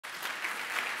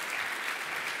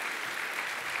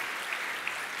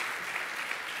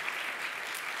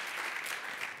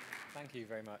Thank you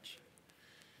very much.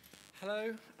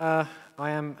 Hello, I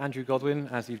am Andrew Godwin,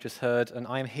 as you've just heard, and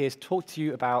I am here to talk to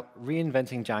you about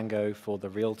reinventing Django for the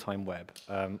real-time web,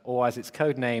 or as it's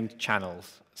codenamed,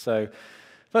 channels. So,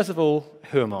 first of all,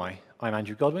 who am I? I'm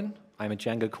Andrew Godwin. I'm a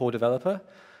Django core developer.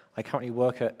 I currently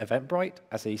work at Eventbrite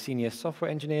as a senior software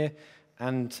engineer,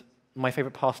 and my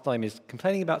favorite pastime is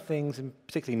complaining about things, and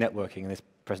particularly networking in this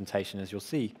presentation, as you'll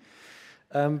see.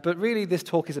 But really, this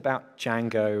talk is about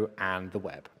Django and the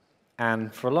web.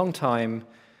 And for a long time,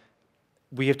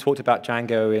 we have talked about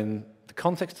Django in the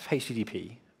context of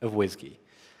HTTP, of WSGI.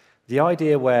 The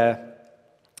idea where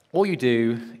all you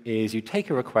do is you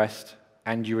take a request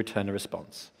and you return a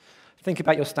response. Think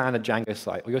about your standard Django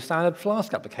site, or your standard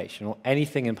Flask application, or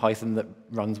anything in Python that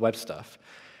runs web stuff.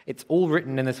 It's all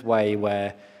written in this way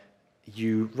where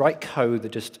you write code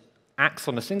that just acts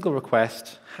on a single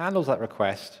request, handles that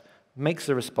request, makes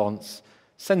a response,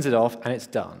 sends it off, and it's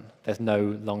done. There's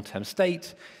no long-term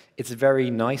state. It's a very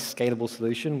nice, scalable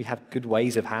solution. We have good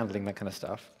ways of handling that kind of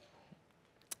stuff.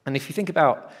 And if you think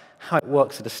about how it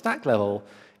works at a stack level,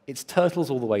 it's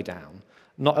turtles all the way down.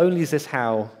 Not only is this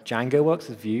how Django works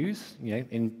with views,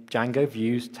 in Django,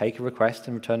 views take a request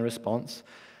and return a response.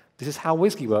 This is how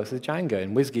WSGI works with Django.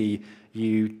 In WSGI,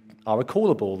 you are a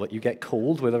callable, that you get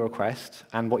called with a request,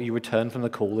 and what you return from the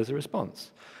call is a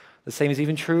response. The same is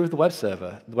even true of the web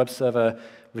server. The web server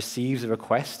receives a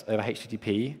request over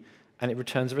HTTP, and it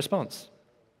returns a response.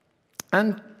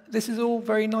 And this is all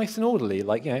very nice and orderly.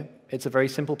 It's a very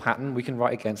simple pattern. We can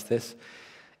write against this.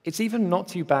 It's even not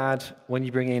too bad when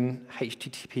you bring in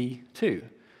HTTP 2.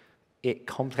 It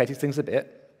complicates things a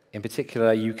bit. In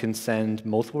particular, you can send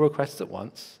multiple requests at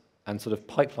once and sort of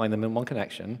pipeline them in one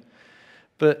connection.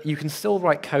 But you can still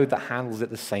write code that handles it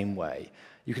the same way.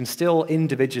 You can still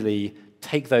individually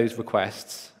take those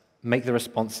requests, make the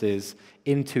responses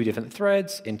in two different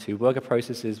threads, into worker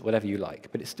processes, whatever you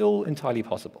like. But it's still entirely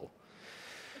possible.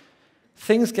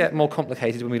 Things get more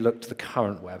complicated when we look to the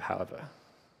current web, however.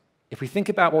 If we think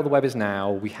about what the web is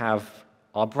now, we have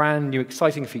our brand new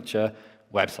exciting feature,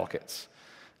 WebSockets.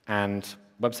 And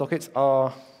WebSockets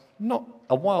are not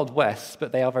a Wild West,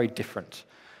 but they are very different.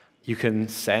 You can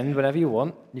send whenever you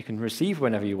want. You can receive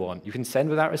whenever you want. You can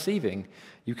send without receiving.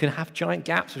 You can have giant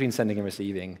gaps between sending and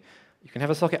receiving. You can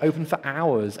have a socket open for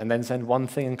hours and then send one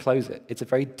thing and close it. It's a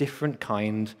very different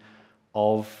kind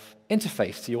of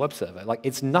interface to your web server.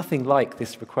 It's nothing like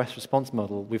this request-response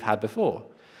model we've had before.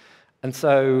 And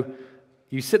so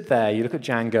you sit there, you look at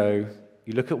Django,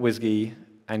 you look at WSGI,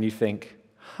 and you think,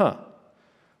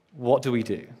 what do we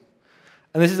do?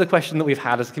 And this is a question that we've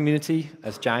had as a community,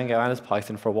 as Django and as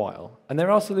Python for a while. And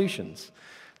there are solutions.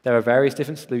 There are various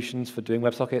different solutions for doing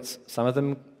WebSockets. Some of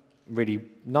them really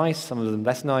nice, some of them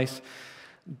less nice.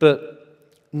 But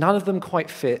none of them quite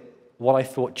fit what I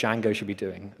thought Django should be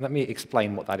doing. Let me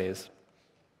explain what that is.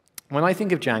 When I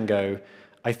think of Django,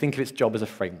 I think of its job as a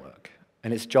framework.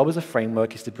 And its job as a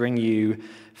framework is to bring you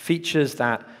features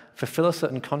that fulfill a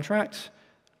certain contract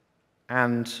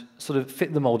and sort of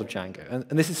fit the mold of Django.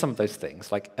 And this is some of those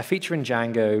things. Like a feature in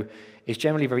Django is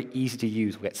generally very easy to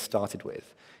use or get started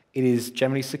with. It is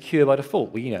generally secure by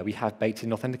default. We have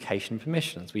baked-in authentication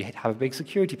permissions. We have a big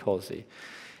security policy.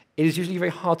 It is usually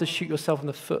very hard to shoot yourself in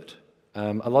the foot.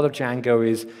 A lot of Django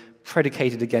is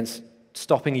predicated against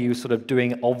stopping you sort of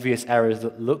doing obvious errors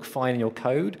that look fine in your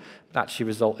code, but actually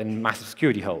result in massive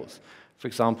security holes. For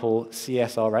example,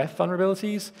 CSRF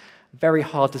vulnerabilities, very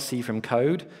hard to see from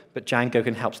code, but Django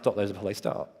can help stop those before they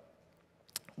start.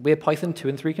 We're Python 2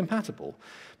 and 3 compatible.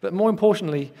 But more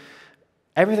importantly,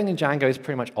 everything in Django is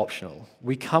pretty much optional.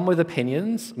 We come with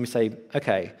opinions, and we say,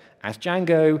 OK, as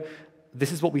Django,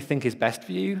 this is what we think is best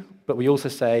for you, but we also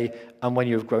say, and when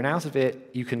you've grown out of it,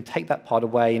 you can take that part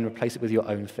away and replace it with your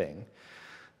own thing.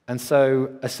 And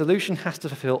so a solution has to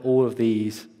fulfill all of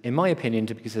these, in my opinion,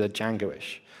 to be considered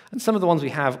Django-ish. And some of the ones we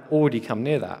have already come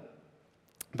near that.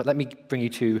 But let me bring you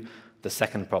to the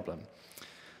second problem.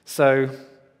 So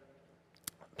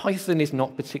Python is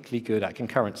not particularly good at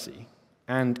concurrency.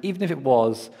 And even if it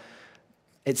was,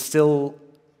 it's still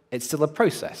a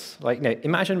process.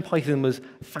 Imagine Python was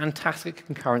fantastic at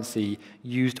concurrency,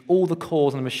 used all the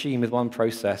cores on the machine with one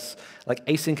process, like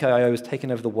async IO has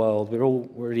taken over the world, we're all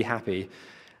really happy.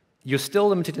 You're still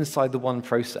limited inside the one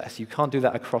process. You can't do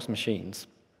that across machines.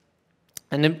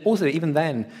 And then also, even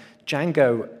then,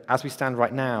 Django, as we stand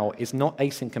right now, is not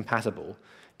async compatible.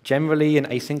 Generally, an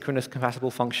asynchronous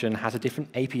compatible function has a different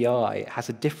API, has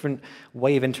a different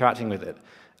way of interacting with it.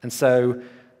 And so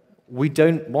we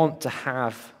don't want to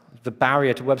have the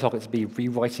barrier to WebSockets be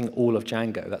rewriting all of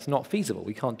Django. That's not feasible.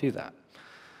 We can't do that.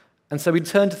 And so we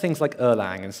turn to things like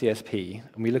Erlang and CSP,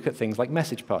 and we look at things like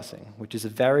message passing, which is a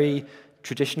very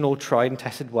traditional, tried and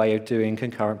tested way of doing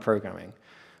concurrent programming.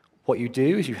 What you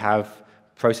do is you have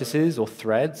processes or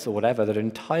threads or whatever that are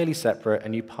entirely separate,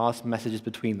 and you pass messages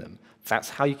between them. That's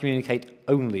how you communicate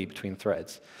only between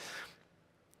threads.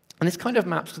 And this kind of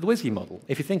maps to the WSGI model,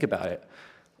 if you think about it.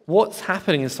 What's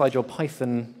happening inside your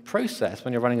Python process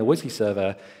when you're running a WSGI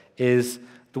server is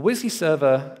the WSGI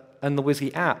server and the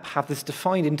WSGI app have this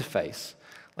defined interface.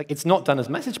 Like, it's not done as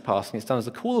message passing, it's done as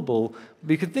a callable,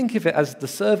 but you can think of it as the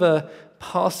server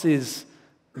passes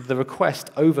the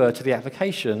request over to the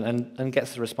application and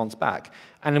gets the response back.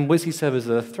 And in WSGI servers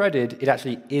that are threaded, it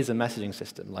actually is a messaging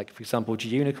system. Like, for example,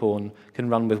 Unicorn can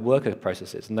run with worker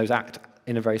processes, and those act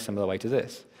in a very similar way to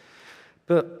this.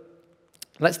 But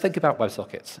let's think about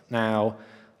WebSockets. Now,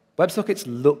 WebSockets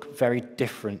look very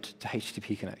different to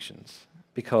HTTP connections,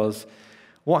 because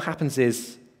what happens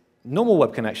is normal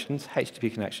web connections,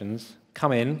 HTTP connections,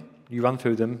 come in, you run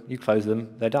through them, you close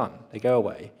them, they're done. They go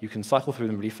away. You can cycle through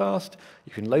them really fast,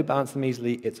 you can load balance them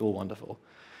easily, it's all wonderful.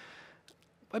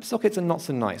 WebSockets are not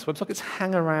so nice. WebSockets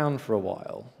hang around for a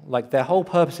while. Like, their whole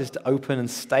purpose is to open and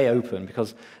stay open,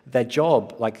 because their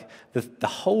job, like the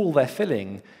hole they're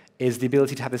filling, is the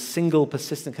ability to have a single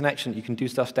persistent connection that you can do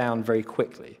stuff down very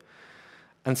quickly.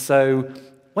 And so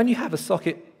when you have a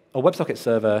socket, a WebSocket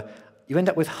server, you end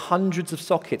up with hundreds of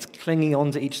sockets clinging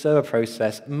onto each server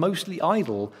process, mostly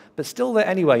idle, but still there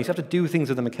anyway. You have to do things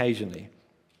with them occasionally.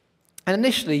 And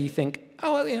initially, you think,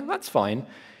 oh, well, yeah, that's fine.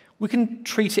 We can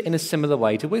treat it in a similar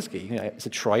way to WSGI. You know, it's a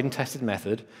tried and tested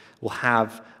method. We'll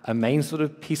have a main sort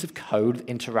of piece of code that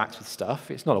interacts with stuff.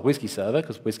 It's not a WSGI server,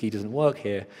 because WSGI doesn't work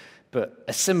here, but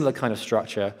a similar kind of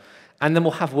structure. And then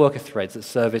we'll have worker threads that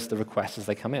service the requests as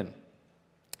they come in.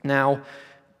 Now,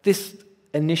 this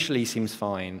initially seems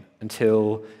fine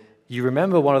until you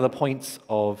remember one of the points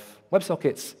of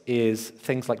WebSockets is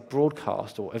things like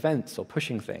broadcast or events or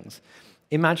pushing things.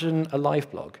 Imagine a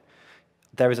live blog.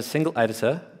 There is a single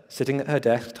editor sitting at her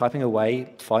desk, typing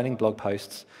away, finding blog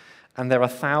posts, and there are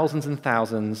thousands and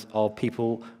thousands of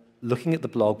people looking at the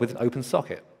blog with an open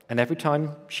socket. And every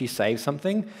time she saves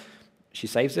something, she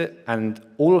saves it, and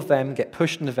all of them get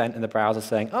pushed an event in the browser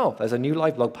saying, oh, there's a new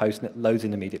live blog post, and it loads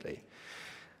in immediately.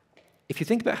 If you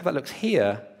think about how that looks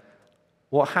here,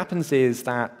 what happens is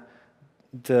that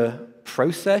the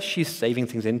process she's saving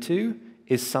things into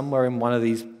is somewhere in one of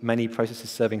these many processes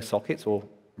serving sockets or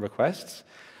requests,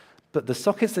 but the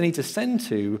sockets they need to send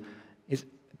to is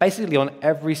basically on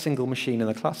every single machine in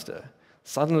the cluster.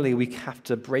 Suddenly, we have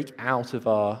to break out of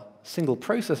our single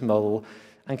process model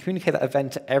and communicate that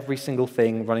event to every single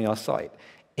thing running our site.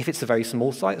 If it's a very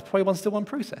small site, it's probably still one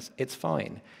process. It's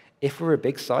fine. If we're a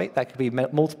big site, that could be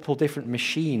multiple different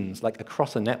machines, like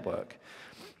across a network.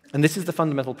 And this is the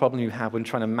fundamental problem you have when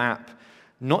trying to map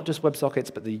not just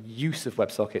WebSockets, but the use of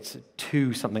WebSockets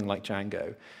to something like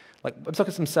Django. Like,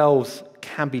 WebSockets themselves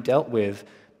can be dealt with,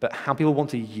 but how people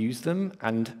want to use them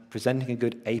and presenting a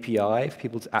good API for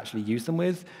people to actually use them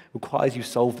with requires you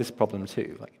solve this problem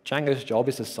too. Like, Django's job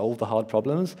is to solve the hard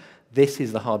problems. This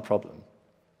is the hard problem.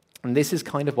 And this is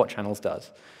kind of what Channels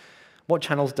does. What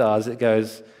Channels does, it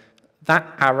goes,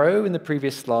 that arrow in the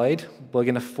previous slide, we're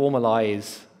going to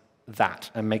formalize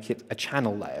that and make it a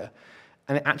channel layer.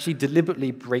 And it actually deliberately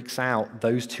breaks out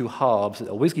those two halves that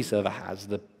a WSGI server has,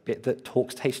 the bit that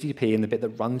talks to HTTP and the bit that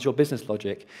runs your business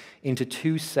logic, into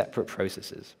two separate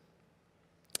processes.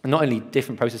 And not only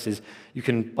different processes, you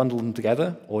can bundle them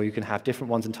together, or you can have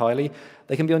different ones entirely.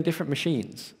 They can be on different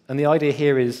machines. And the idea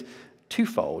here is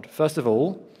twofold. First of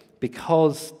all,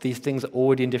 because these things are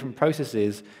already in different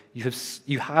processes,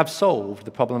 you have solved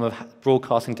the problem of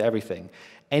broadcasting to everything.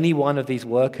 Any one of these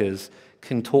workers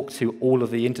can talk to all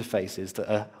of the interfaces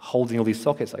that are holding all these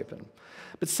sockets open.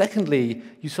 But secondly,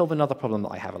 you solve another problem that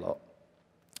I have a lot,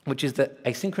 which is that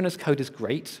asynchronous code is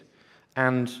great,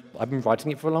 and I've been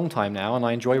writing it for a long time now, and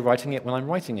I enjoy writing it when I'm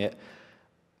writing it,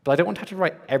 but I don't want to have to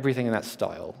write everything in that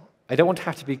style. I don't want to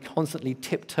have to be constantly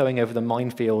tiptoeing over the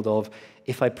minefield of,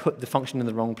 if I put the function in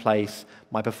the wrong place,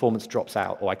 my performance drops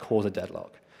out, or I cause a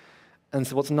deadlock. And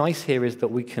so what's nice here is that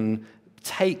we can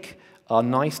take our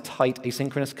nice, tight,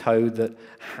 asynchronous code that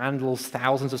handles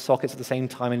thousands of sockets at the same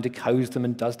time and decodes them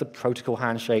and does the protocol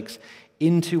handshakes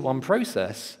into one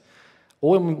process,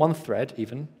 or in one thread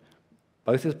even,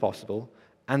 both is possible,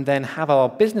 and then have our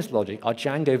business logic, our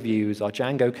Django views, our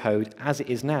Django code, as it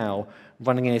is now,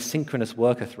 running in a synchronous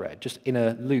worker thread, just in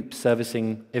a loop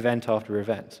servicing event after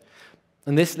event.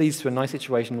 And this leads to a nice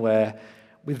situation where,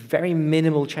 with very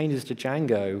minimal changes to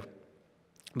Django,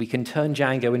 we can turn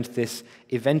Django into this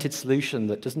evented solution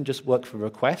that doesn't just work for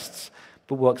requests,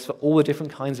 but works for all the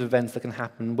different kinds of events that can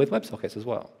happen with WebSockets as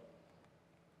well.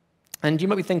 And you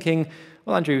might be thinking,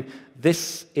 well, Andrew,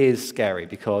 this is scary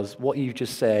because what you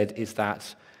just said is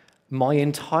that my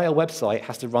entire website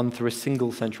has to run through a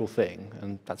single central thing,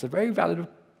 and that's a very valid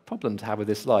problem to have with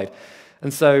this slide.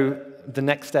 And so the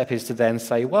next step is to then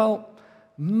say, well,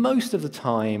 most of the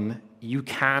time, you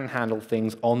can handle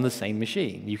things on the same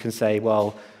machine. You can say,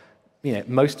 well,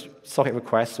 most socket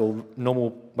requests or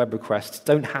normal web requests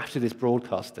don't have to do this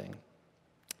broadcasting.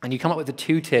 And you come up with a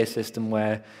two-tier system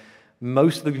where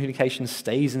most of the communication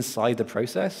stays inside the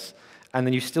process, and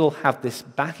then you still have this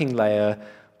backing layer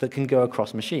that can go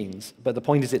across machines. But the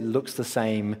point is it looks the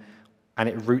same, and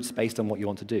it routes based on what you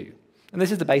want to do. And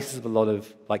this is the basis of a lot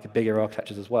of bigger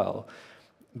architectures as well.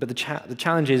 But the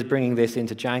challenge is bringing this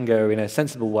into Django in a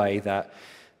sensible way that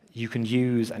you can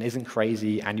use and isn't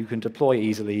crazy, and you can deploy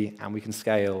easily, and we can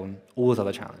scale, and all those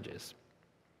other challenges.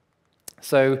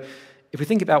 So if we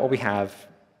think about what we have,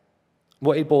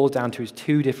 what it boils down to is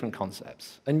two different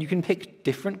concepts. And you can pick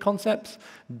different concepts.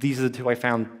 These are the two I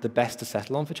found the best to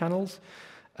settle on for channels.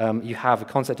 You have a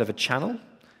concept of a channel.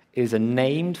 It is a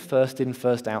named first-in,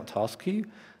 first-out task queue.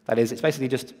 That is, it's basically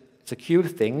just it's a queue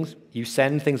of things. You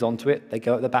send things onto it. They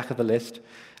go at the back of the list.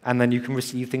 And then you can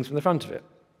receive things from the front of it.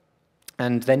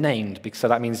 And they're named, so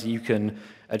that means you can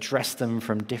address them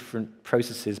from different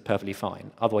processes perfectly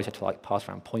fine. Otherwise, you have to pass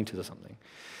around pointers or something.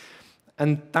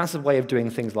 And that's a way of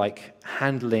doing things like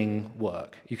handling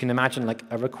work. You can imagine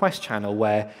a request channel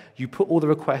where you put all the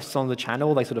requests on the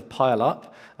channel, they sort of pile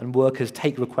up, and workers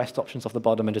take request options off the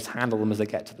bottom and just handle them as they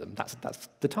get to them. That's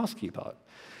the task queue part.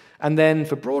 And then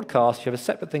for broadcast, you have a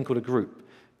separate thing called a group.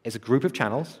 It's a group of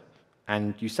channels,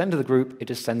 and you send to the group, it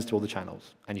just sends to all the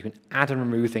channels. And you can add and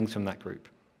remove things from that group.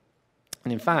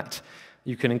 And in fact,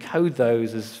 you can encode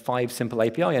those as 5 simple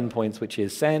API endpoints, which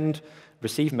is send,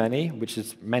 receive many, which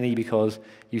is many because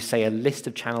you say a list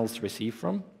of channels to receive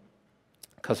from.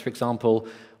 Because, for example,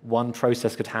 one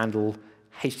process could handle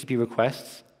HTTP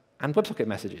requests and WebSocket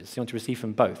messages. So you want to receive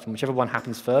from both. And whichever one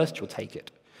happens first, you'll take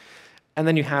it. And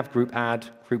then you have group add,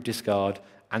 group discard,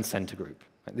 and send to group.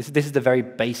 This is the very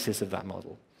basis of that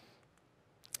model.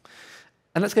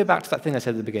 And let's go back to that thing I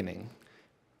said at the beginning.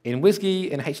 In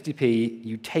WSGI, in HTTP,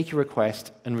 you take a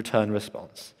request and return a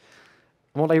response.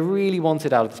 And what I really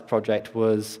wanted out of this project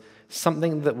was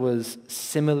something that was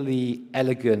similarly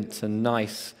elegant and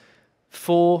nice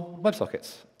for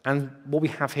WebSockets. And what we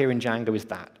have here in Django is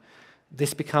that.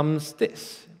 This becomes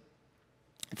this.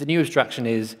 The new abstraction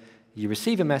is you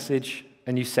receive a message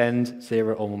and you send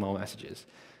 0 or more messages.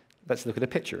 Let's look at a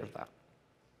picture of that.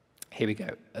 Here we go.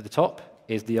 At the top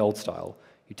is the old style.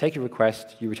 You take a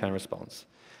request, you return a response.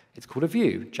 It's called a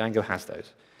view. Django has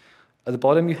those. At the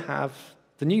bottom, you have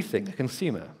the new thing, a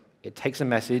consumer. It takes a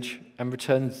message and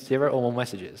returns 0 or more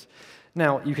messages.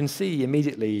 Now, you can see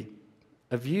immediately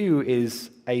a view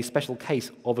is a special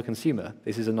case of a consumer.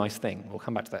 This is a nice thing. We'll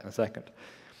come back to that in a second.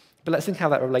 But let's think how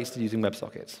that relates to using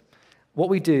WebSockets. What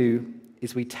we do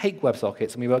is we take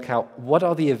WebSockets and we work out what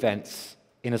are the events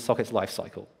in a socket's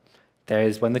lifecycle. There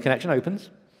is when the connection opens,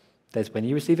 there's when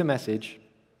you receive a message,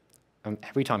 and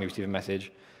every time you receive a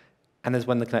message, and there's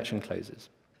when the connection closes.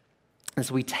 And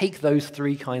so we take those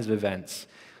 3 kinds of events,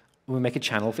 and we make a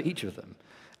channel for each of them.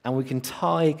 And we can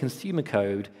tie consumer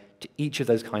code to each of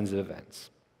those kinds of events.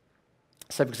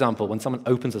 So for example, when someone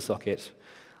opens a socket,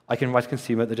 I can write a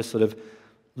consumer that just sort of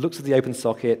looks at the open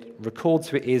socket, records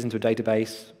who it is into a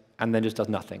database, and then just does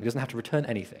nothing. It doesn't have to return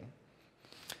anything.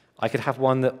 I could have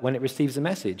one that, when it receives a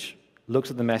message,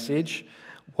 looks at the message,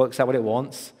 works out what it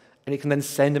wants, and it can then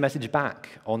send a message back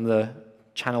on the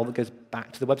channel that goes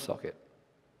back to the WebSocket.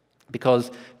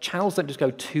 Because channels don't just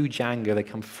go to Django, they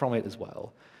come from it as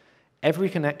well. Every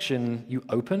connection you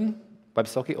open,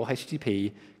 WebSocket or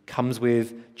HTTP, comes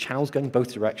with channels going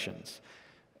both directions.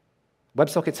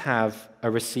 WebSockets have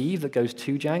a receive that goes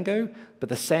to Django, but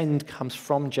the send comes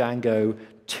from Django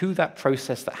to that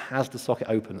process that has the socket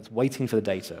open, that's waiting for the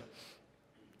data.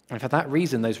 And for that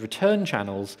reason, those return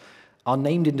channels are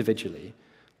named individually,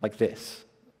 like this.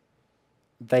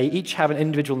 They each have an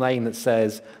individual name that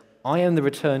says, I am the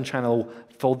return channel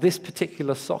for this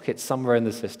particular socket somewhere in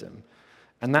the system.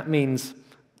 And that means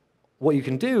what you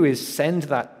can do is send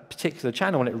that particular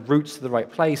channel, and it routes to the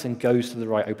right place and goes to the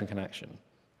right open connection.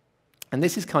 And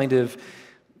this is kind of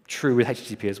true with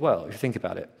HTTP as well, if you think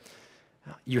about it.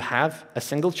 You have a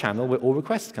single channel where all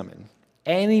requests come in.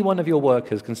 Any one of your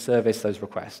workers can service those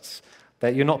requests.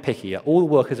 You're not picky. All the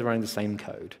workers are running the same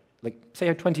code. Like, say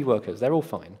you have 20 workers, they're all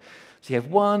fine. So you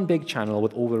have one big channel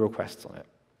with all the requests on it.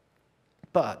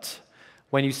 But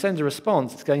when you send a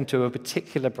response, it's going to a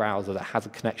particular browser that has a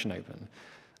connection open.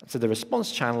 So the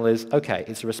response channel is, OK,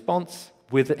 it's a response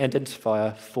with an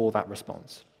identifier for that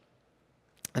response.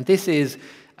 And this is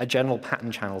a general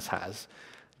pattern channels has.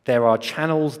 There are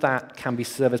channels that can be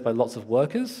serviced by lots of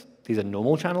workers. These are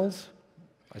normal channels,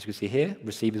 as you can see here.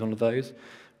 Receive is one of those.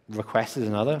 Request is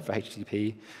another for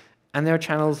HTTP. And there are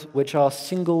channels which are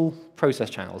single process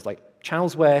channels, like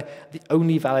channels where the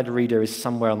only valid reader is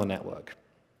somewhere on the network.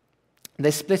 And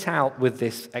they're split out with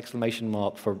this exclamation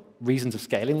mark for reasons of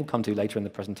scaling we'll come to later in the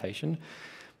presentation.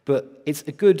 But it's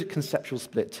a good conceptual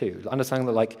split too, understanding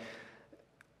that like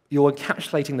you're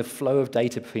encapsulating the flow of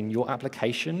data between your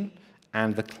application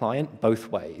and the client both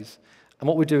ways. And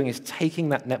what we're doing is taking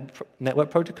that network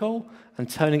protocol and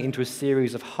turning it into a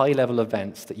series of high-level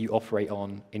events that you operate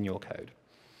on in your code.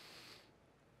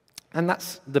 And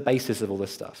that's the basis of all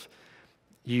this stuff.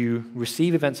 You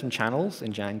receive events from channels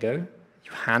in Django,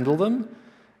 you handle them,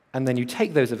 and then you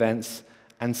take those events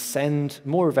and send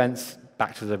more events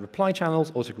back to the reply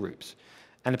channels or to groups.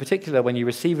 And in particular, when you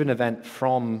receive an event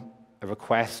from a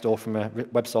request or from a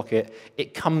WebSocket,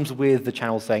 it comes with the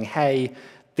channel saying, hey,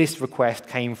 this request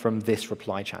came from this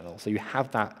reply channel. So you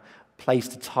have that place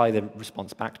to tie the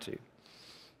response back to.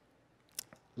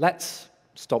 Let's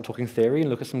stop talking theory and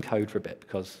look at some code for a bit,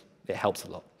 because it helps a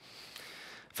lot.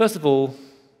 First of all,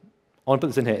 I want to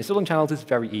put this in here. Installing channels is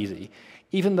very easy.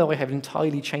 Even though I have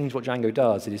entirely changed what Django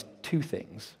does, it is two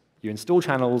things. You install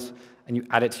channels, and you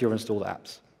add it to your installed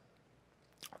apps.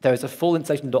 There is a full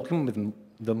installation document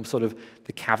with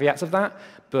the caveats of that,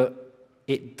 but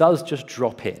it does just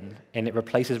drop in, and it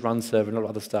replaces run server and all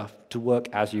other stuff to work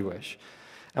as you wish.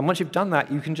 And once you've done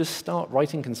that, you can just start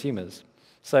writing consumers.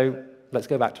 So let's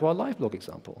go back to our live blog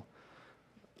example.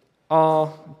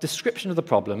 Our description of the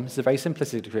problem, it's a very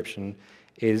simplistic description,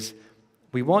 is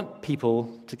we want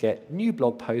people to get new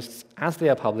blog posts as they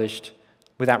are published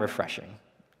without refreshing.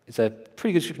 It's a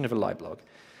pretty good description of a live blog.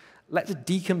 Let's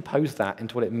decompose that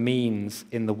into what it means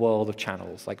in the world of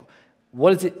channels. Like,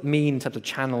 what does it mean in terms of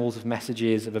channels, of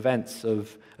messages, of events,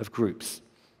 of groups?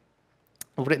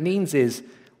 Well, what it means is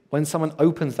when someone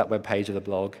opens that web page of the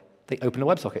blog, they open a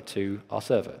WebSocket to our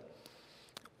server.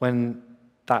 When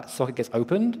that socket gets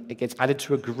opened, it gets added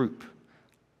to a group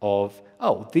of,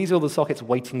 oh, these are all the sockets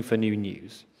waiting for new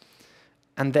news.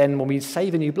 And then when we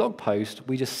save a new blog post,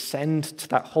 we just send to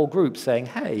that whole group saying,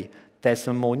 hey, there's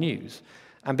some more news.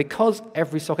 And because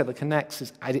every socket that connects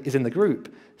is in the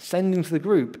group, sending to the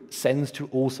group sends to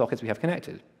all sockets we have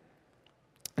connected.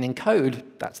 And in code,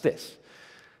 that's this.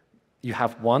 You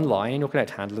have one line in your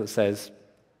connect handler that says,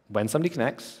 when somebody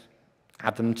connects,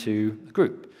 add them to the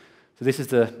group. So this is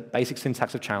the basic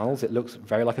syntax of channels. It looks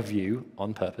very like a view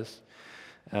on purpose.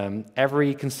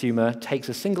 Every consumer takes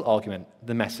a single argument,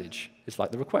 the message. It's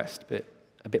like the request, but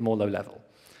a bit more low level.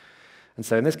 And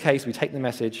so in this case, we take the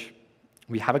message.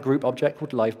 We have a group object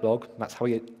called liveblog. That's how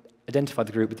we identify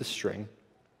the group with the string.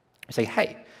 We say,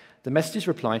 hey, the messages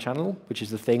reply channel, which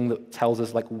is the thing that tells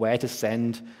us like where to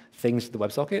send things to the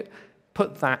WebSocket,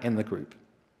 put that in the group.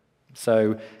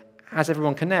 So as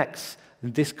everyone connects,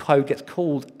 this code gets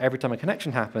called every time a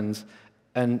connection happens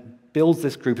and builds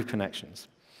this group of connections.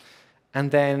 And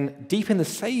then deep in the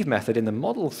save method in the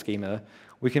model schema,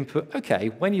 we can put, OK,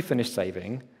 when you finish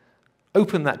saving,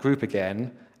 open that group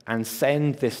again and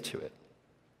send this to it.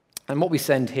 And what we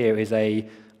send here is a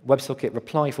WebSocket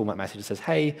reply format message that says,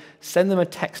 hey, send them a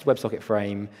text WebSocket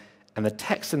frame, and the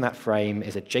text in that frame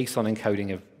is a JSON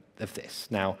encoding of this.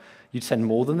 Now, you'd send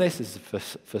more than this. This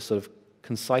is for sort of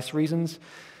concise reasons.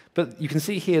 But you can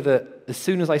see here that as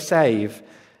soon as I save,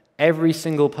 every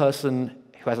single person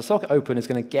who has a socket open is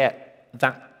going to get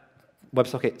that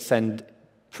WebSocket send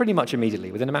pretty much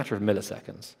immediately, within a matter of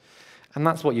milliseconds. And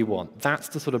that's what you want. That's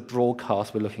the sort of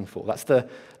broadcast we're looking for.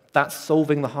 That's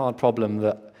solving the hard problem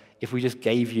that if we just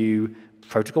gave you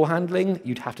protocol handling,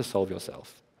 you'd have to solve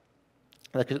yourself.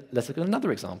 Let's look at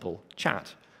another example,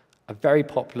 chat. A very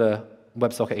popular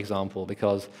WebSocket example,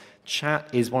 because chat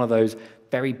is one of those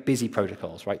very busy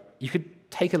protocols, right? You could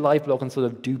take a live blog and sort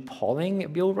of do polling,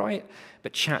 it'd be all right,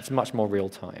 but chat's much more real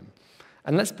time.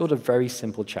 And let's build a very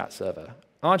simple chat server.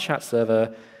 Our chat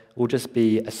server will just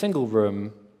be a single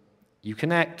room. You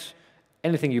connect,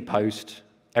 anything you post,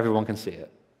 everyone can see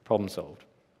it. Problem solved.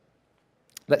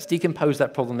 Let's decompose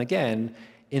that problem again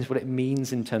into what it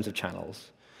means in terms of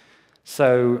channels.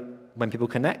 So when people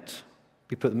connect,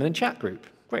 we put them in a chat group.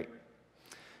 Great.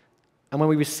 And when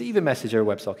we receive a message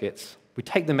over WebSockets, we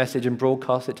take the message and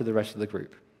broadcast it to the rest of the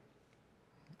group.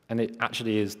 And it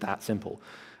actually is that simple.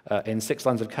 In 6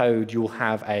 lines of code, you'll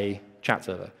have a chat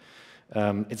server.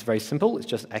 It's very simple. It's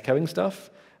just echoing stuff.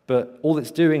 But all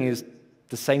it's doing is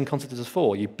the same concept as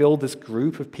before. You build this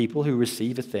group of people who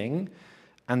receive a thing,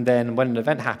 And then when an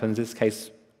event happens, in this case,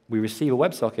 we receive a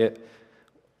WebSocket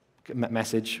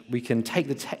message, we can take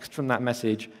the text from that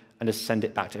message and just send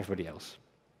it back to everybody else.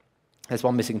 There's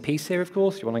one missing piece here, of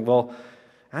course. You're wondering, well,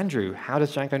 Andrew, how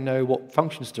does Django know what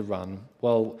functions to run?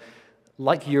 Well,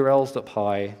 like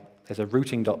urls.py, there's a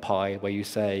routing.py where you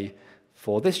say,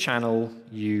 for this channel,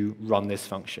 you run this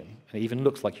function. And it even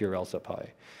looks like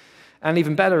urls.py. And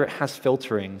even better, it has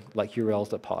filtering like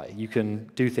urls.py. You can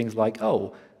do things like,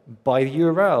 oh, by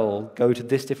URL, go to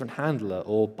this different handler,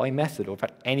 or by method, or in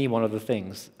fact, any one of the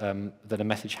things that a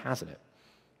message has in it.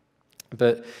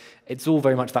 But it's all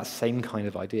very much that same kind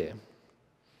of idea.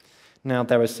 Now,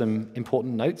 there are some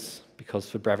important notes, because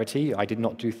for brevity, I did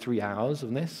not do 3 hours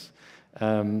on this.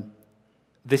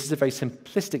 This is a very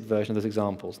simplistic version of those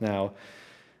examples. Now,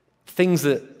 things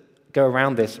that go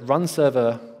around this, run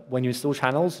server, when you install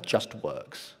channels, just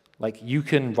works. Like, you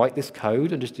can write this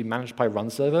code and just do manage by run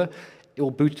server. It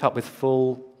will boot it up with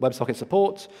full WebSocket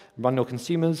support, run your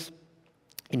consumers.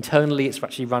 Internally, it's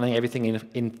actually running everything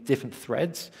in different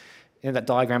threads. In that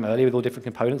diagram earlier with all different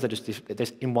components, they're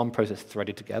just in one process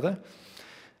threaded together.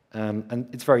 And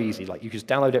it's very easy. Like, you just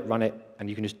download it, run it, and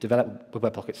you can just develop with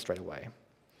WebSockets straight away.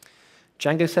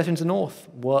 Django sessions and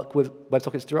auth work with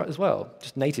WebSockets as well,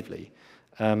 just natively.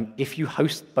 If you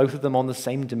host both of them on the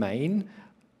same domain,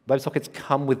 WebSockets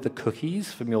come with the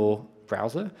cookies from your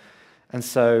browser. And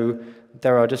so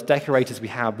there are just decorators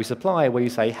we supply where you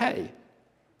say, hey,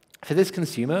 for this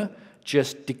consumer,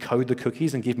 just decode the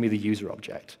cookies and give me the user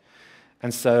object.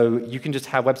 And so you can just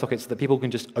have WebSockets that people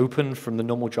can just open from the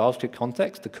normal JavaScript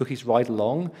context, the cookies ride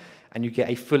along, and you get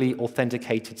a fully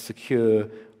authenticated, secure,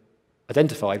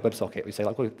 identified WebSocket. We say,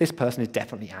 like, well, this person is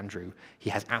definitely Andrew. He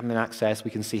has admin access.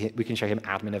 We can show him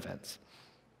admin events.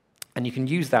 And you can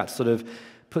use that to sort of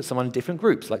put someone in different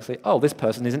groups. Like, say, oh, this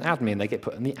person is an admin. They get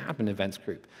put in the admin events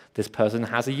group. This person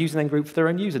has a username group for their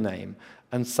own username.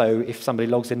 And so if somebody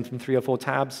logs in from 3 or 4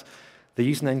 tabs, the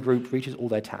username group reaches all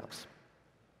their tabs.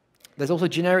 There's also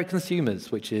generic consumers,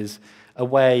 which is a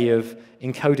way of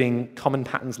encoding common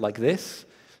patterns like this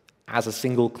as a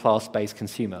single class-based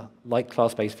consumer, like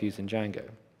class-based views in Django.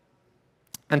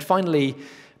 And finally,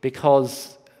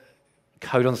 because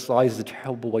code on slides is a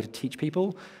terrible way to teach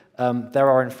people, there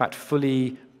are, in fact,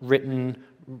 fully written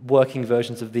working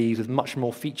versions of these with much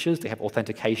more features. They have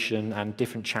authentication and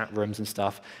different chat rooms and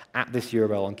stuff at this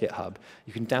URL on GitHub.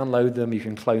 You can download them, you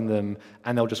can clone them,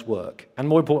 and they'll just work. And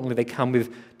more importantly, they come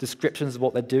with descriptions of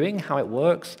what they're doing, how it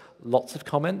works, lots of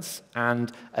comments,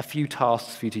 and a few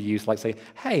tasks for you to use, like say,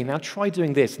 hey, now try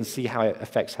doing this and see how it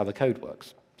affects how the code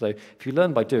works. So if you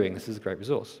learn by doing, this is a great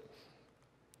resource.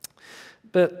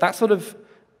 But that sort of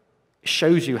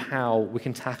shows you how we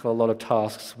can tackle a lot of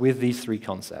tasks with these 3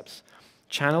 concepts.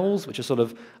 Channels, which are sort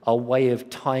of a way of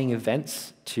tying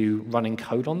events to running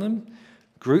code on them.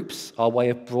 Groups, our way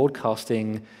of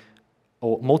broadcasting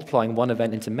or multiplying one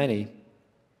event into many.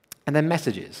 And then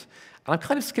messages. And I've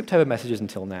kind of skipped over messages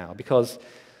until now, because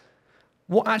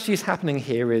what actually is happening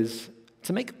here is,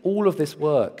 to make all of this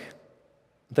work,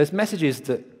 those messages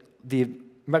that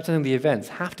representing the events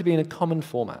have to be in a common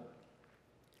format.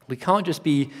 We can't just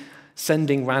be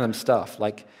sending random stuff.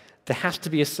 Like, there has to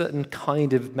be a certain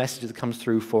kind of message that comes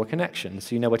through for a connection,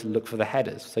 so you know where to look for the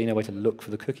headers, so you know where to look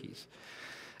for the cookies.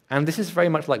 And this is very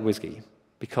much like WSGI,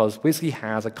 because WSGI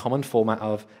has a common format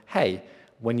of, hey,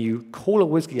 when you call a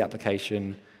WSGI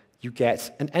application, you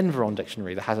get an environ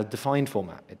dictionary that has a defined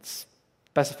format. It's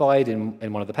specified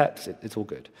in one of the PEPs. It's all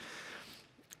good.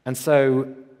 And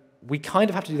so we kind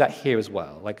of have to do that here as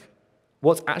well. Like,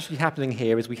 what's actually happening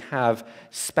here is we have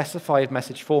specified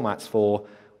message formats for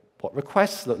what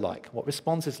requests look like, what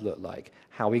responses look like,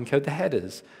 how we encode the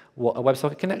headers, what a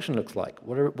WebSocket connection looks like,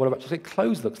 what a WebSocket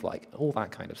close looks like, all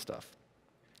that kind of stuff.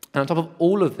 And on top of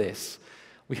all of this,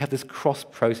 we have this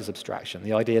cross-process abstraction,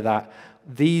 the idea that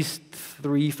these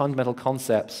 3 fundamental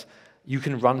concepts you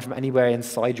can run from anywhere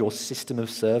inside your system of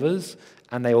servers,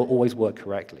 and they will always work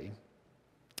correctly.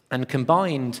 And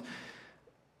combined,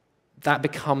 that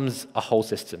becomes a whole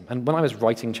system. And when I was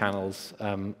writing channels,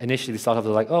 initially the startup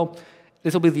was like, oh,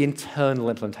 this will be the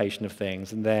internal implementation of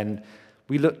things. And then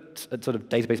we looked at sort of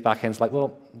database backends like,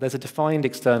 well, there's a defined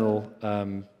external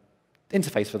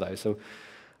interface for those. So,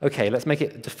 OK, let's make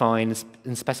it defined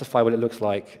and specify what it looks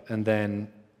like, and then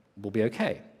we'll be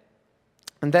OK.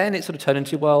 And then it sort of turned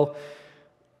into, well,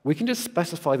 we can just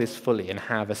specify this fully and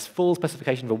have a full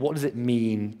specification for what does it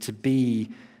mean to be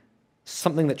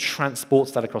something that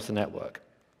transports that across the network.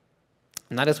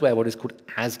 And that is where what is called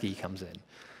ASCII comes in.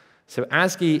 So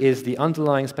ASCII is the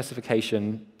underlying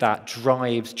specification that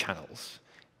drives channels.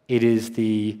 It is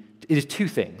 2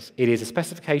 things. It is a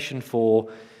specification for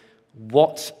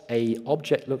what a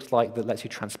object looks like that lets you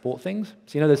transport things.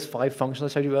 So you know those 5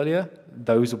 functions I showed you earlier?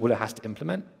 Those are what it has to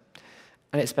implement.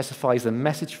 And it specifies the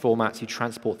message formats you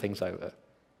transport things over.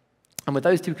 And with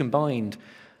those two combined,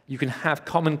 you can have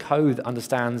common code that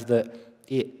understands that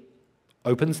it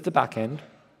opens the backend,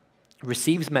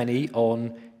 receives many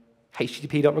on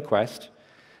http.request,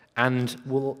 and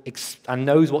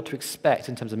knows what to expect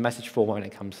in terms of message format when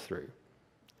it comes through.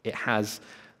 It has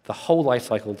the whole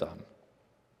lifecycle done.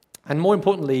 And more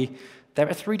importantly, there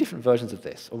are 3 different versions of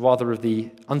this, or rather of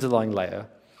the underlying layer.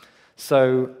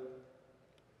 So,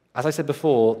 as I said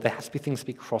before, there has to be things to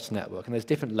be cross-network, and there's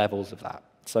different levels of that.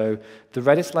 So the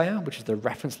Redis layer, which is the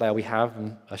reference layer we have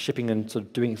and are shipping and sort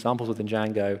of doing examples within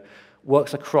Django,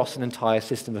 works across an entire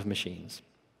system of machines.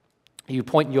 You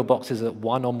point your boxes at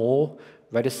 1 or more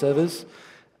Redis servers,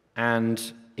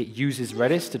 and it uses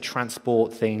Redis to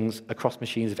transport things across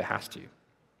machines if it has to.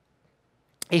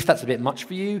 If that's a bit much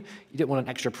for you, you don't want an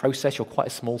extra process, you're quite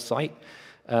a small site,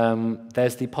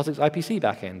 there's the POSIX IPC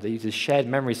backend that uses shared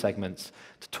memory segments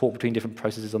to talk between different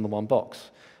processes on the one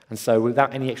box. And so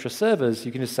without any extra servers,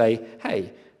 you can just say,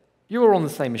 hey, you're all on the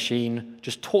same machine,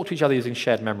 just talk to each other using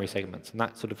shared memory segments, and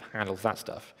that sort of handles that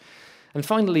stuff. And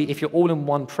finally, if you're all in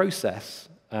one process,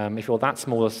 if you're that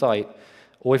small a site,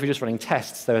 or if you're just running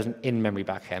tests, there is an in-memory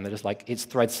backend that is like, it's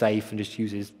thread safe and just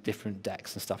uses different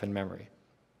decks and stuff in memory.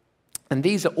 And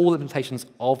these are all implementations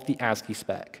of the ASCII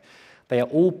spec. They are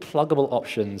all pluggable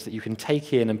options that you can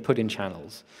take in and put in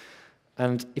channels.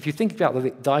 And if you think about the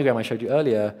diagram I showed you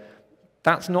earlier,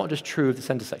 that's not just true of the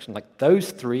center section. Like those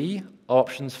 3 are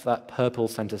options for that purple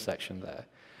center section there.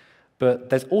 But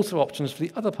there's also options for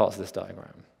the other parts of this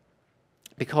diagram.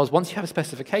 Because once you have a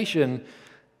specification,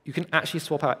 you can actually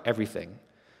swap out everything.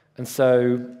 And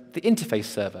so the interface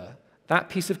server, that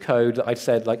piece of code that I'd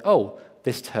said like, oh,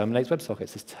 this terminates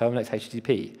WebSockets, this terminates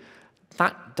HTTP,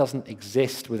 that doesn't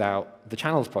exist without the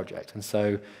channels project. And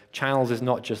so channels is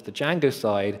not just the Django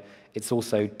side, it's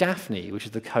also Daphne, which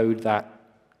is the code that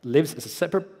lives as a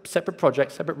separate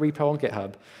project, separate repo on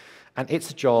GitHub. And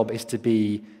its job is to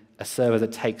be a server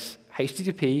that takes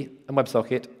HTTP and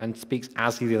WebSocket and speaks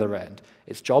ASCII the other end.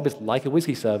 Its job is like a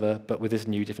WSGI server, but with this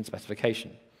new different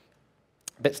specification.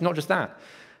 But it's not just that.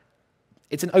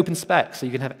 It's an open spec, so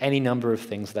you can have any number of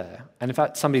things there. And in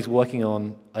fact, somebody's working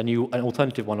on an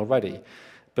alternative one already.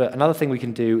 But another thing we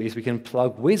can do is we can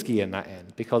plug WSGI in that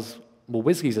end, because, well,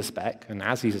 WSGI is a spec, and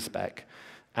ASCII is a spec,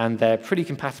 and they're pretty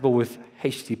compatible with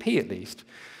HTTP at least.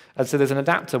 And so there's an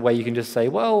adapter where you can just say,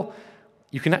 well,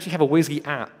 you can actually have a WSGI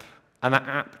app, and that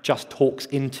app just talks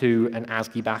into an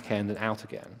ASCII backend and out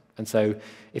again. And so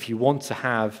if you want to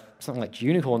have something like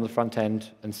Unicorn on the front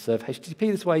end and serve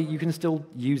HTTP this way, you can still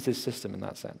use this system in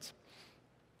that sense.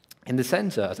 In the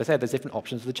center, as I said, there's different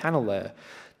options for the channel layer,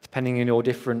 depending on your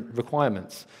different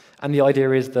requirements. And the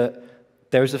idea is that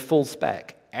there is a full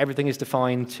spec. Everything is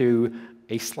defined to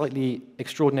a slightly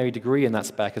extraordinary degree in that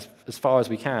spec as far as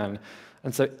we can.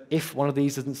 And so if one of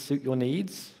these doesn't suit your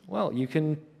needs, well, you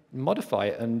can modify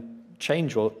it and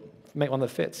change or make one that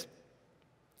fits.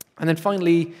 And then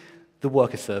finally, the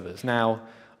worker servers. Now,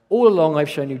 all along I've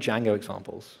shown you Django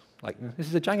examples. Like, this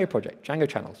is a Django project, Django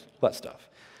channels, all that stuff.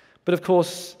 But of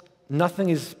course, nothing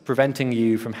is preventing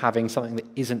you from having something that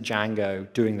isn't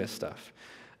Django doing this stuff.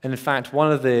 And in fact,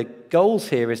 one of the goals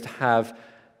here is to have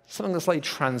something that slightly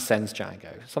transcends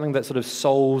Django, something that sort of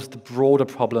solves the broader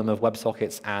problem of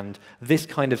WebSockets and this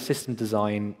kind of system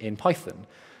design in Python.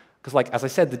 Because, like, as I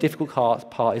said, the difficult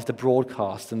part is the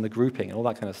broadcast and the grouping and all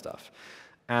that kind of stuff.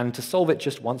 And to solve it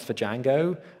just once for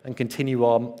Django and continue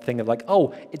on thing of like,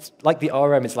 oh, it's like the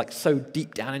RM is like so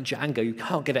deep down in Django, you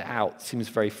can't get it out, seems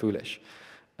very foolish.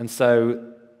 And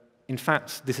so, in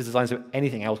fact, this is designed so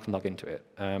anything else can log into it.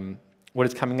 What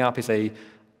is coming up is a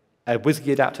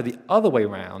WSGI adapter the other way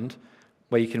around,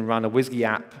 where you can run a WSGI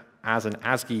app as an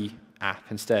ASCII app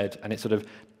instead, and it sort of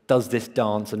does this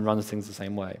dance and runs things the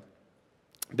same way.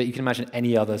 But you can imagine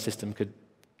any other system could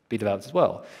be developed as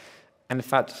well. And in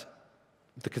fact,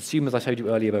 the consumers I showed you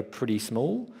earlier were pretty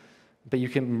small, but you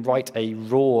can write a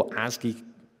raw ASCII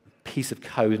piece of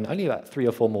code in only about 3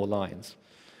 or 4 more lines.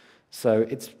 So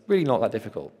it's really not that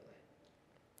difficult.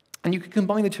 And you can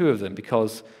combine the two of them,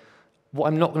 because what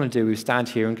I'm not going to do is stand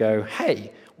here and go,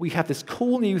 hey, we have this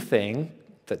cool new thing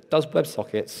that does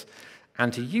WebSockets,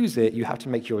 and to use it, you have to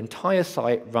make your entire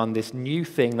site run this new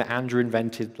thing that Andrew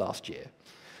invented last year.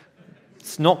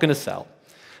 It's not going to sell.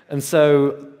 And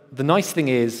so the nice thing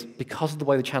is, because of the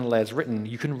way the channel layer is written,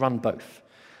 you can run both.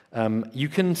 You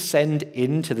can send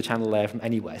into the channel layer from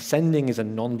anywhere. Sending is a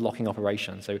non-blocking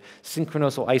operation, so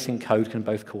synchronous or async code can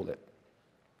both call it.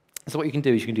 So what you can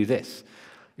do is you can do this.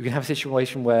 You can have a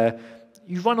situation where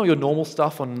you run all your normal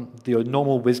stuff on your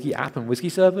normal WSGI app and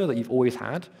WSGI server that you've always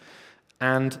had,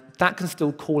 and that can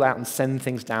still call out and send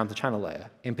things down to the channel layer.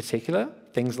 In particular,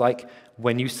 things like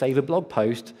when you save a blog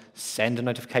post, send a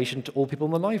notification to all people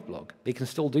on the live blog. It can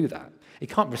still do that. It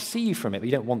can't receive from it, but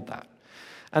you don't want that.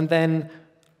 And then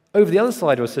over the other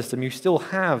side of a system, you still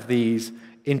have these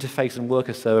interface and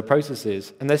worker server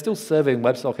processes, and they're still serving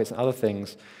WebSockets and other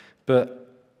things,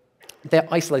 but they're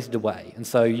isolated away. And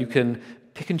so you can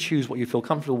pick and choose what you feel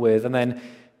comfortable with, and then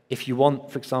if you want,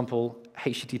 for example,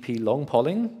 HTTP long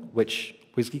polling, which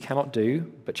WSGI cannot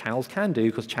do, but channels can do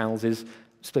because channels is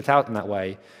split out in that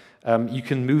way, you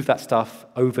can move that stuff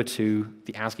over to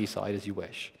the ASCII side as you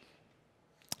wish.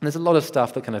 And there's a lot of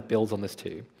stuff that kind of builds on this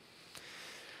too.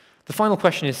 The final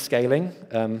question is scaling.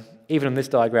 Even in this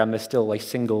diagram, there's still a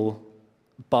single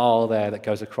bar there that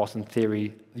goes across, in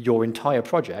theory, your entire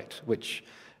project, which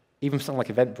even for something like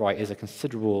Eventbrite is a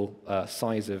considerable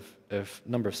size of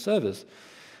number of servers.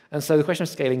 And so the question of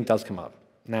scaling does come up.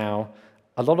 Now,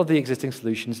 a lot of the existing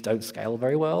solutions don't scale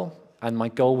very well, and my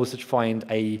goal was to find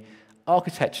an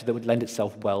architecture that would lend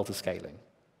itself well to scaling.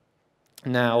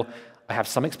 Now, I have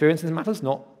some experience in these matters,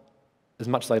 not as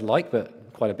much as I'd like,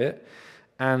 but quite a bit.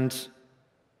 And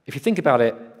if you think about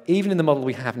it, even in the model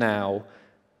we have now,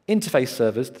 interface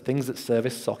servers, the things that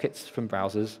service sockets from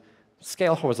browsers,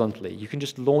 scale horizontally. You can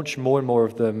just launch more and more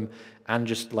of them and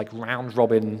just like round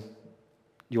robin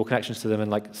your connections to them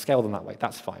and like scale them that way.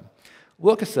 That's fine.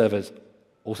 Worker servers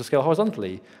also scale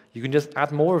horizontally. You can just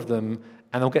add more of them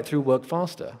and they'll get through work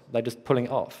faster. They're just pulling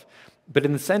it off. But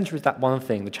in the center is that one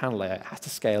thing, the channel layer, it has to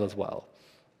scale as well.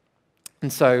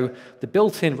 And so the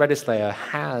built-in Redis layer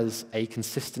has a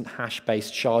consistent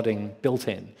hash-based sharding built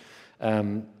in.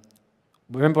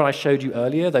 Remember when I showed you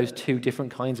earlier those two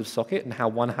different kinds of socket and how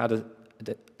one had an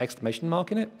exclamation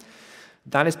mark in it?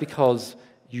 That is because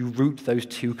you route those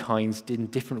two kinds in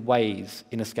different ways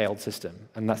in a scaled system.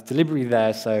 And that's deliberately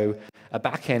there so a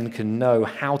backend can know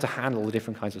how to handle the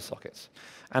different kinds of sockets.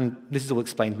 And this is all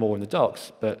explained more in the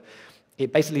docs, but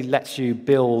it basically lets you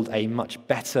build a much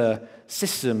better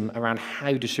system around how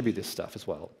you distribute this stuff as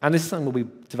well. And this is something we'll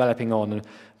be developing on and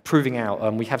proving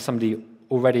out. We have somebody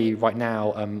already right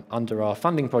now under our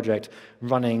funding project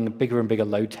running bigger and bigger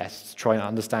load tests, trying to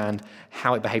understand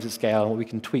how it behaves at scale and what we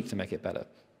can tweak to make it better.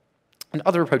 And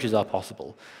other approaches are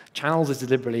possible. Channels is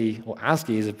deliberately, or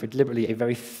ASCII is deliberately a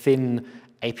very thin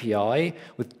API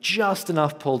with just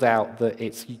enough pulled out that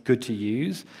it's good to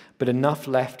use, but enough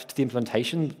left to the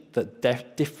implementation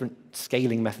that different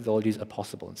scaling methodologies are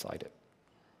possible inside it.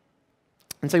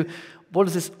 And so what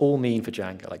does this all mean for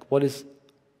Django? Like, what does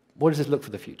this look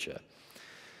for the future?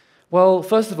 Well,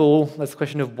 first of all, there's the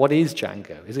question of what is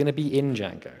Django? Is it going to be in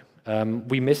Django?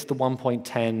 We missed the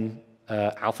 1.10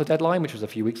 alpha deadline, which was a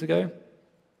few weeks ago.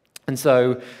 And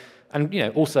so, and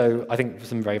also, I think for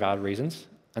some very valid reasons.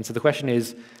 And so the question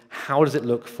is, how does it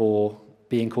look for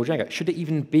being core Django? Should it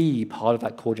even be part of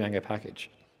that core Django package?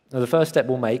 Now, the first step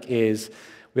we'll make is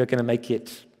we're going to make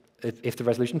it, if the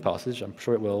resolution passes, I'm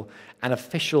sure it will, an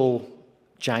official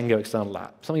Django external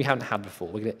app, something you haven't had before.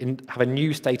 We're going to have a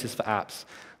new status for apps.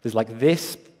 There's like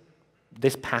this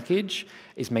package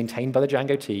is maintained by the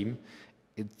Django team.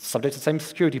 It's subject to the same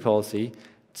security policy,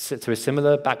 to a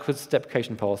similar backwards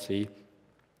deprecation policy.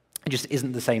 It just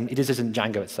isn't the same. It just isn't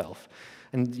Django itself.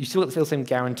 And you still get the same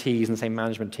guarantees and the same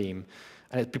management team.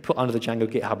 And it's put under the Django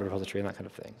GitHub repository and that kind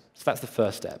of thing. So that's the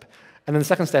first step. And then the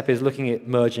second step is looking at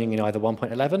merging in either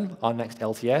 1.11, our next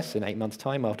LTS in 8 months'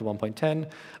 time after 1.10,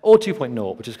 or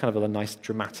 2.0, which is kind of a nice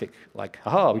dramatic, like,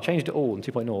 haha, we changed it all in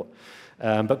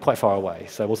 2.0, but quite far away.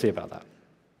 So we'll see about that.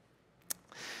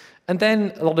 And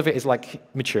then a lot of it is like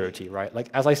maturity, right? Like,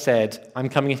 as I said, I'm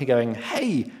coming in here going,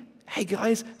 hey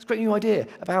guys, it's a great new idea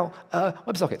about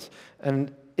WebSockets.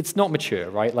 And it's not mature,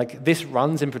 right? Like, this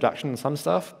runs in production and some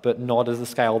stuff, but not as the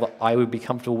scale that I would be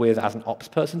comfortable with as an ops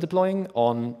person deploying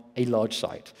on a large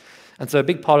site. And so a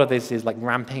big part of this is like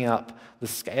ramping up the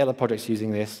scale of projects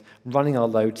using this, running our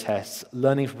load tests,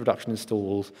 learning from production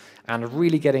installs, and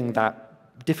really getting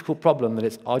that difficult problem that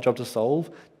it's our job to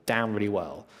solve down really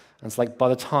well. And it's like by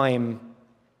the time,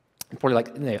 probably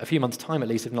like a few months' time at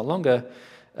least, if not longer,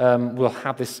 we'll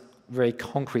have this very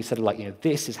concrete set of like,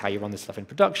 this is how you run this stuff in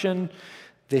production.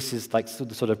 This is like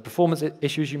the sort of performance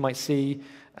issues you might see,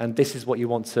 and this is what you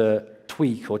want to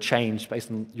tweak or change based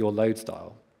on your load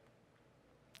style.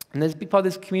 And there's a big part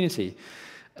of this community.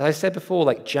 As I said before,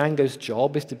 like Django's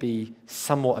job is to be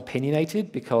somewhat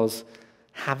opinionated because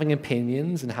having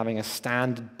opinions and having a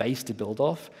standard base to build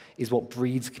off is what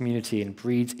breeds community and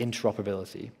breeds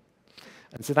interoperability.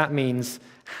 And so that means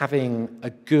having a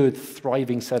good,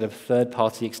 thriving set of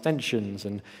third-party extensions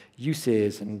and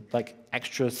uses and like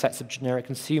extra sets of generic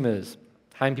consumers,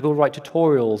 having people write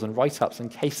tutorials and write-ups and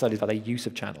case studies about their use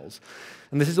of channels.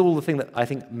 And this is all the thing that I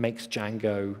think makes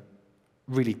Django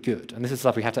really good. And this is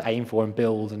stuff we have to aim for and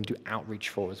build and do outreach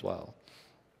for as well.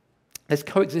 There's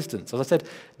coexistence. As I said,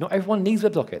 not everyone needs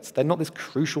WebSockets. They're not this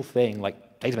crucial thing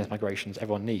like database migrations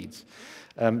everyone needs.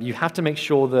 You have to make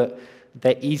sure that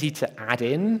they're easy to add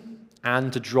in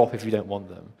and to drop if you don't want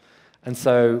them. And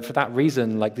so for that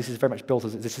reason, like this is very much built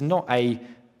as, this is not a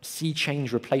sea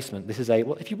change replacement. This is a,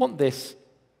 well, if you want this,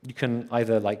 you can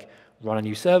either like run a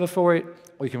new server for it,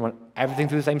 or you can run everything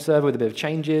through the same server with a bit of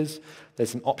changes.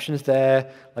 There's some options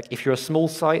there. Like if you're a small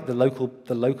site, the local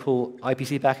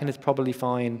IPC backend is probably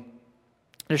fine.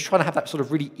 And just trying to have that sort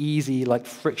of really easy, like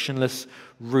frictionless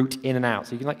route in and out.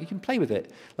 So you can play with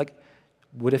it. Like,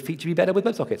 would a feature be better with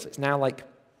WebSockets? It's now like,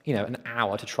 an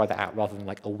hour to try that out rather than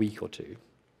like a week or two.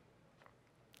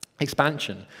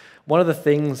 Expansion. One of the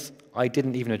things I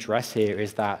didn't even address here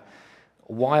is that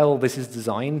while this is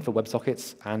designed for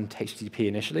WebSockets and HTTP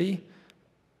initially,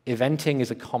 eventing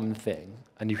is a common thing,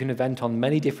 and you can event on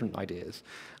many different ideas.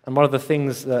 And one of the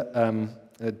things that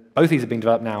both these are being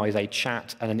developed now is a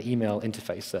chat and an email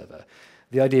interface server.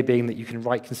 The idea being that you can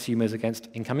write consumers against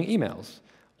incoming emails,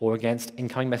 or against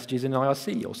incoming messages in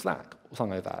IRC or Slack, or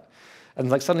something like that. And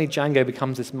like suddenly Django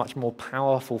becomes this much more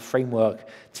powerful framework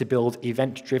to build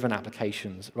event-driven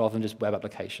applications rather than just web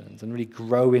applications, and really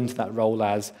grow into that role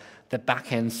as the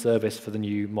back-end service for the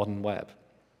new modern web.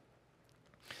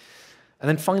 And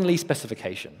then finally,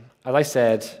 specification. As I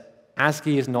said,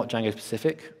 ASCII is not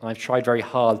Django-specific, and I've tried very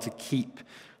hard to keep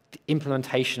the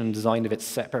implementation and design of it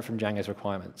separate from Django's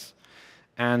requirements.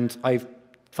 And I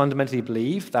fundamentally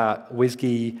believe that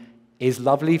WSGI is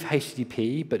lovely for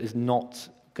HTTP, but is not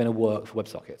going to work for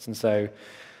WebSockets. And so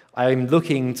I'm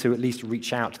looking to at least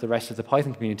reach out to the rest of the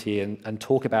Python community and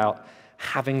talk about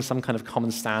having some kind of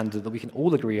common standard that we can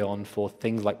all agree on for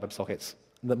things like WebSockets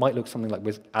that might look something like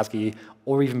ASCII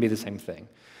or even be the same thing.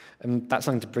 And that's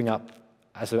something to bring up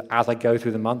as I go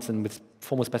through the months and with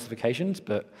formal specifications.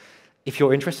 But if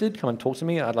you're interested, come and talk to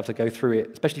me. I'd love to go through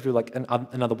it, especially if you're like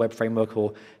another web framework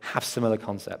or have similar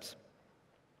concepts.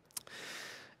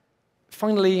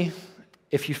 Finally,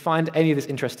 if you find any of this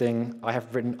interesting, I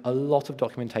have written a lot of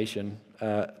documentation.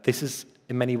 This is,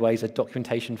 in many ways, a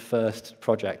documentation-first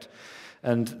project.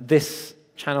 And this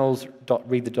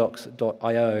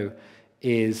channels.readthedocs.io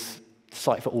is the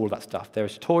site for all of that stuff. There are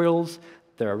tutorials,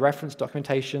 there are reference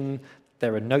documentation,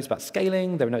 there are notes about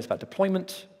scaling, there are notes about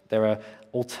deployment, there are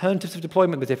alternatives of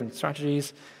deployment with different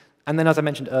strategies. And then, as I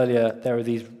mentioned earlier, there are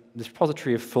this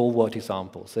repository of full worked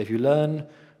examples. So if you learn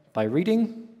by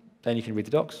reading, then you can read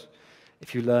the docs.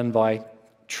 If you learn by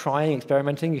trying,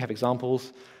 experimenting, you have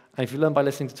examples. And if you learn by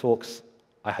listening to talks,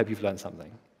 I hope you've learned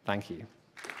something. Thank you.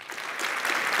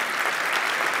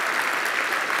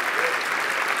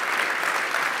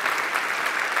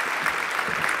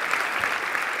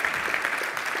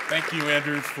 Thank you,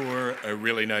 Andrew, for a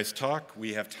really nice talk.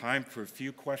 We have time for a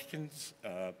few questions.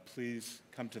 Please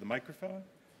come to the microphone.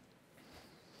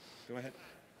 Go ahead.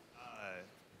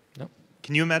 No.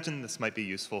 Can you imagine this might be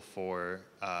useful for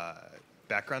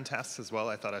background tasks as well?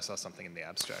 I thought I saw something in the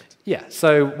abstract. Yeah,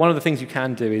 so one of the things you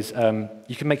can do is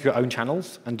you can make your own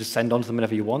channels and just send on to them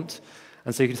whenever you want.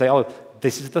 And so you can say, oh,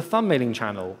 this is the thumbnailing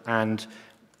channel. And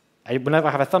whenever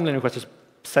I have a thumbnailing request, just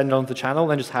send on to the channel,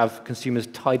 then just have consumers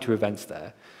tied to events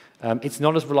there. It's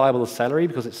not as reliable as Celery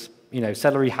because it's,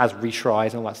 Celery has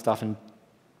retries and all that stuff and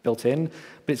built in,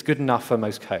 but it's good enough for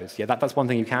most codes. Yeah, that's one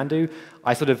thing you can do.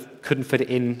 I sort of couldn't fit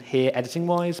it in here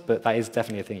editing-wise, but that is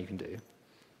definitely a thing you can do.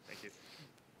 Thank you.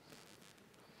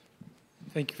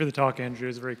 Thank you for the talk, Andrew. It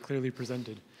was very clearly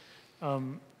presented.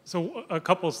 So a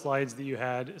couple slides that you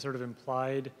had sort of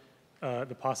implied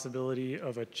the possibility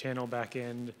of a channel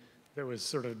backend that was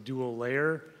sort of dual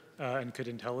layer and could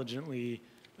intelligently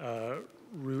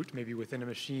route maybe within a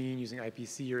machine using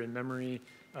IPC or in memory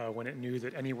when it knew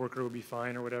that any worker would be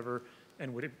fine or whatever,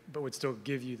 and but would still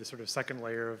give you the sort of second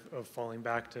layer of falling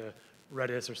back to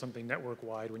Redis or something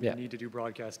network-wide when you need to do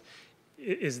broadcast.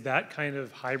 Is that kind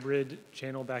of hybrid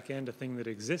channel backend a thing that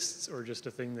exists or just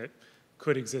a thing that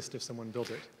could exist if someone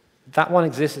built it? That one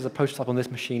exists as a prototype on this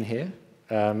machine here,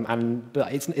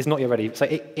 but it's not yet ready. So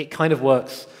it kind of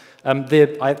works. I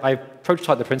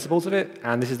prototyped the principles of it,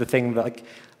 and this is the thing that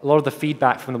a lot of the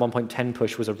feedback from the 1.10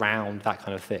 push was around that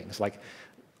kind of thing. So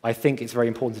I think it's very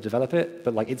important to develop it,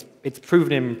 but it's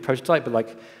proven in prototype, but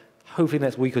hopefully in the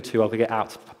next week or two I'll get out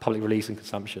to public release and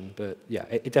consumption. But yeah,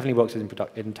 it definitely works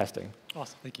in testing.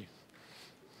 Awesome, thank you.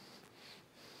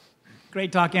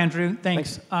 Great talk, Andrew.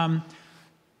 Thanks.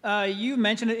 You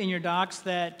mentioned it in your docs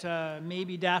that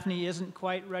maybe Daphne isn't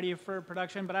quite ready for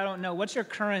production, but I don't know. What's your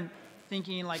current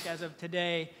thinking, like as of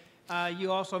today?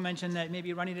 You also mentioned that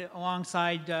maybe running it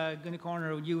alongside Unicorn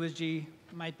or USG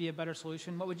might be a better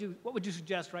solution. What would you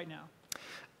suggest right now?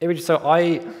 So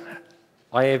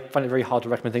I find it very hard to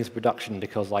recommend things for production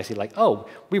because I see like, oh,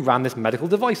 we ran this medical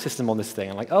device system on this thing.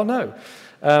 I'm like, oh no.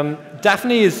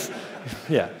 Daphne is,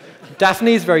 yeah,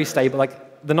 Daphne is very stable.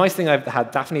 Like the nice thing I've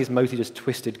had, Daphne is mostly just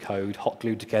twisted code, hot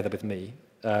glued together with me.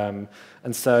 And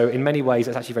so in many ways,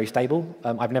 it's actually very stable.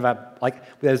 I've never,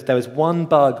 like, there was one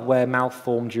bug where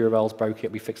malformed URLs broke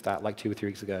it. We fixed that like 2 or 3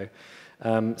 weeks ago.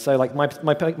 So like my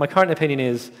current opinion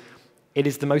is, it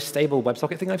is the most stable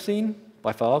WebSocket thing I've seen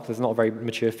by far, because it's not a very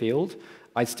mature field.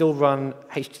 I'd still run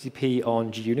HTTP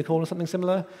on Unicorn or something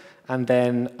similar, and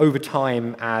then over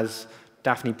time, as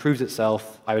Daphne proves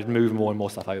itself, I would move more and more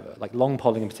stuff over. Like long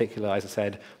polling in particular, as I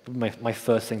said, would be my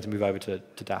first thing to move over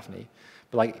to Daphne.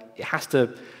 But like, it has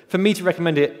to, for me to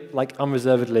recommend it like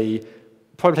unreservedly,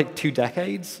 probably take 2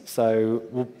 decades. So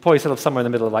we'll probably settle somewhere in the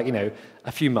middle of like, you know,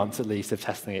 a few months at least of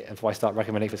testing it before I start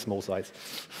recommending it for small sites.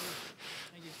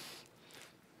 Thank you.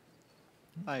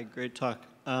 Hi, great talk.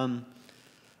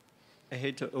 I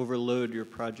hate to overload your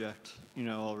project, you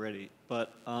know, already,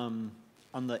 but on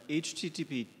the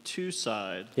HTTP 2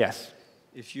 side, Yes.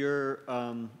 if you're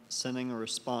sending a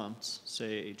response,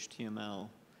 say HTML,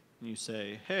 and you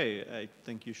say, hey, I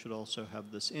think you should also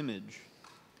have this image,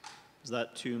 is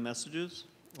that 2 messages?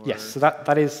 Or? Yes, so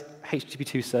that is HTTP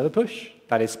 2 server push.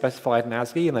 That is specified in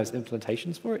ASCII, and there's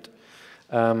implementations for it.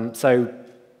 So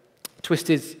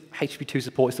Twisted's HTTP 2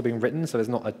 support is still being written, so there's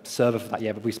not a server for that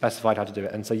yet, but we specified how to do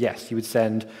it. And so yes, you would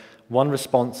send one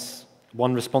response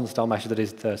style message that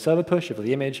is the server push of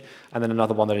the image, and then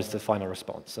another one that is the final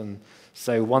response. And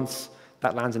so once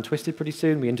that lands in Twisted pretty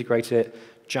soon, we integrate it.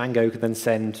 Django can then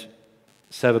send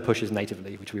server pushes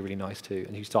natively, which would be really nice too.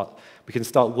 And we can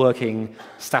start working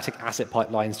static asset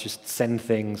pipelines, just send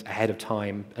things ahead of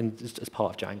time, and just as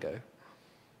part of Django.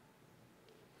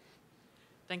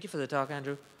 Thank you for the talk,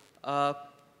 Andrew.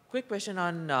 Quick question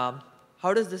on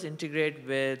how does this integrate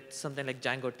with something like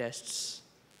Django tests?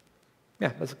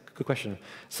 Yeah, that's a good question.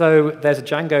 So there's a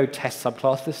Django test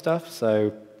subclass for this stuff.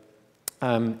 So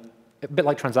a bit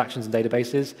like transactions and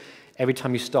databases, every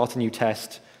time you start a new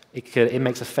test, it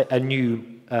makes a new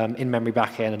in-memory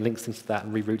backend and links things to that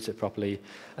and reroutes it properly.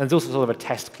 And there's also sort of a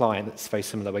test client that's very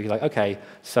similar, where you're like, okay,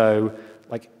 so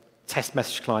like test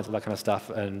message clients and that kind of stuff.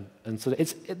 And so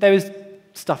there is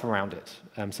stuff around it.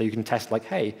 So you can test like,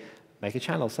 hey, make a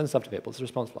channel, send stuff to it, what's the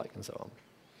response like, and so on.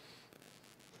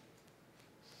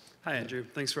 Hi, Andrew.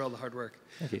 Thanks for all the hard work.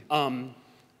 Thank you.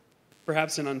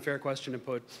 Perhaps an unfair question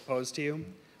to pose to you,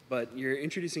 but you're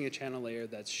introducing a channel layer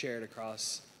that's shared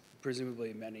across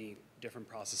presumably many different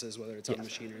processes, whether it's on the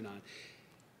machine or not.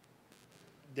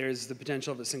 There's the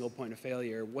potential of a single point of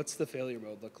failure. What's the failure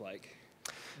mode look like?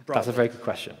 Broadly? That's a very good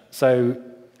question. So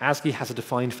ASCII has a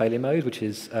defined failure mode, which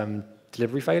is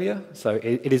delivery failure. So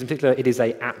it is in particular, it is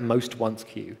a at most once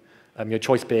queue. Your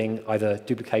choice being either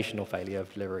duplication or failure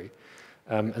of delivery.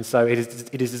 And so it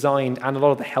is designed, and a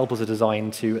lot of the helpers are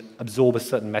designed to absorb a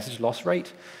certain message loss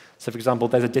rate. So for example,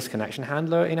 there's a disconnection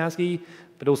handler in ASCII,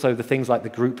 but also the things like the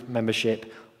group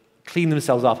membership clean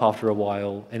themselves up after a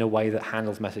while in a way that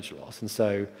handles message loss. And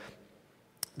so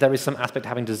there is some aspect to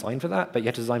having design for that, but you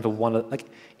have to design for one, like,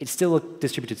 it's still a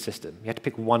distributed system. You have to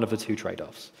pick one of the 2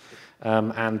 trade-offs.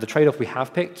 And the trade-off we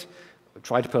have picked, we've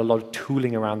tried to put a lot of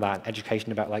tooling around that,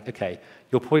 education about like, okay,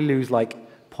 you'll probably lose like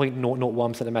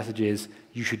 0.001% of messages,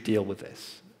 you should deal with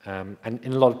this. And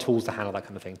in a lot of tools to handle that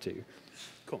kind of thing too.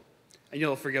 Cool. And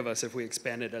you'll forgive us if we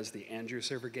expand it as the Andrew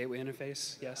server gateway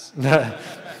interface, yes?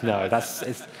 No, it's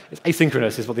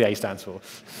asynchronous is what the A stands for.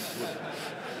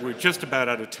 We're just about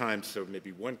out of time, so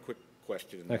maybe one quick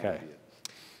question. Okay.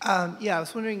 Yeah, I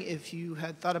was wondering if you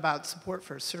had thought about support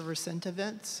for server-sent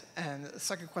events. And the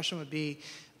second question would be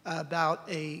about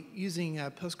using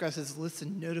Postgres'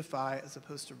 listen notify as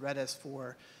opposed to Redis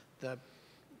for the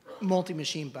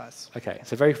multi-machine bus. Okay,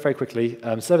 so very, very quickly,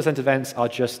 server-sent events are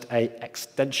just an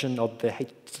extension of the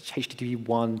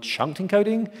HTTP1 chunked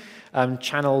encoding.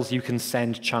 Channels, you can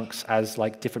send chunks as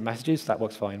like different messages, that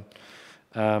works fine.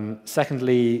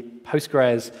 Secondly,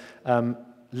 Postgres,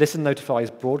 listen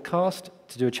notifies broadcast.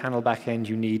 To do a channel backend,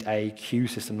 you need a queue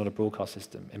system, not a broadcast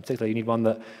system. In particular, you need one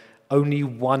that only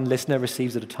one listener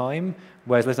receives at a time,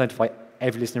 whereas listen notify,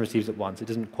 every listener receives at once. It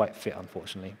doesn't quite fit,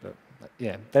 unfortunately, but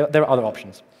yeah, there are other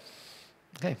options.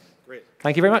 Okay. Great.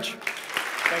 Thank you very much.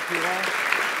 Thank you all.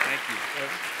 Thank you.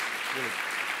 Really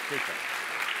great talk.